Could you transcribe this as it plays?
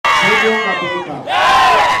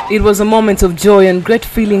It was a moment of joy and great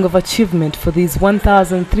feeling of achievement for these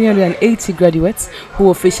 1,380 graduates who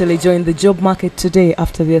officially joined the job market today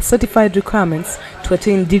after their certified requirements to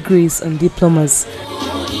attain degrees and diplomas.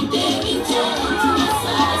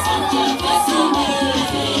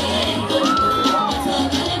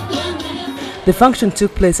 The function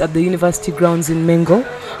took place at the university grounds in Mengo,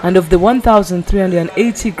 and of the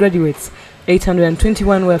 1,380 graduates,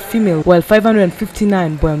 821 were female, while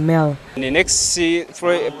 559 were male. In the next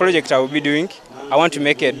project I will be doing, I want to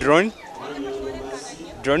make a drones.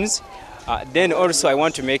 Then also I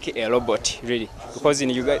want to make a robot, really, because in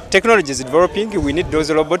Uganda, technology is developing. We need those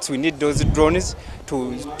robots, we need those drones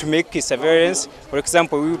to make surveillance. For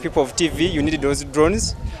example, we people of TV, you need those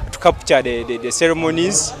drones to capture the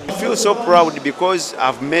ceremonies. I feel so proud because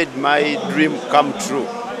I've made my dream come true.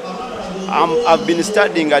 I've been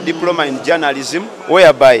studying a diploma in journalism,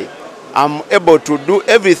 whereby I'm able to do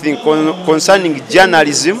everything concerning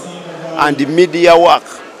journalism and media work.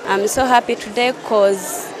 I'm so happy today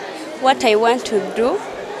because what I want to do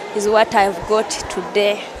is what I've got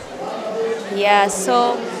today. Yeah,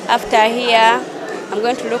 so after here, I'm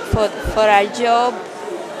going to look for a job.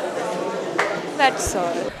 That's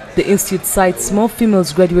all. The institute cites more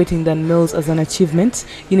females graduating than males as an achievement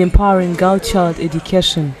in empowering girl-child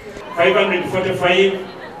education. 545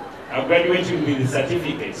 are graduating with the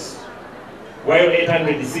certificates, while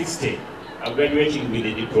 860 are graduating with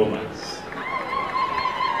the diplomas.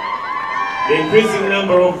 The increasing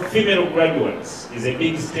number of female graduates is a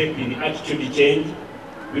big step in attitude change,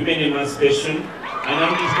 women emancipation,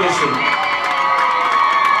 and education,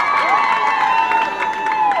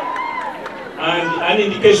 and an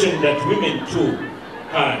indication that women too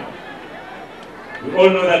can. We all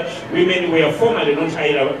know that women were formerly not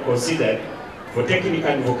highly considered for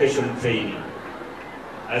technical and vocational training.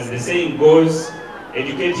 As the saying goes,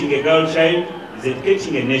 educating a girl child is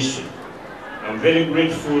educating a nation. I'm very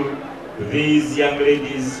grateful to these young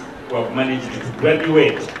ladies who have managed to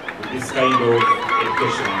graduate with this kind of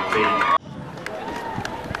education and training.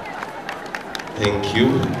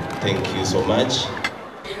 Thank you so much.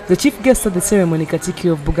 The chief guest at the ceremony,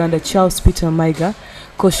 Katiki of Buganda, Charles Peter Maiga,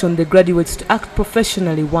 cautioned the graduates to act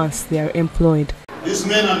professionally once they are employed. These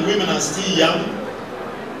men and women are still young.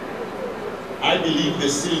 I believe they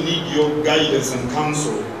still need your guidance and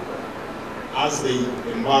counsel as they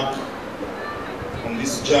embark on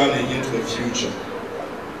this journey into the future.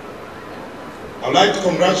 I would like to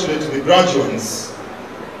congratulate the graduates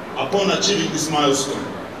upon achieving this milestone.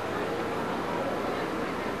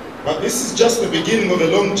 But this is just the beginning of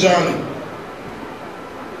a long journey.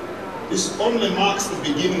 This only marks the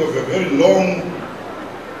beginning of a very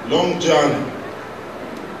long journey.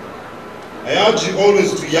 I urge you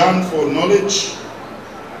always to yearn for knowledge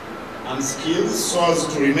and skills so as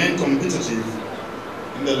to remain competitive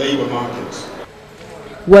in the labor market.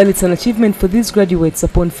 While it's an achievement for these graduates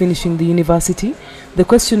upon finishing the university, the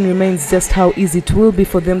question remains just how easy it will be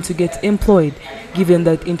for them to get employed, given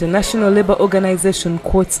that International Labour Organization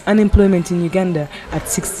quotes unemployment in Uganda at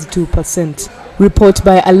 62%. Report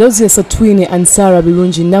by Alozia Satwini and Sarah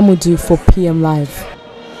Birunji Namudu for PM Live.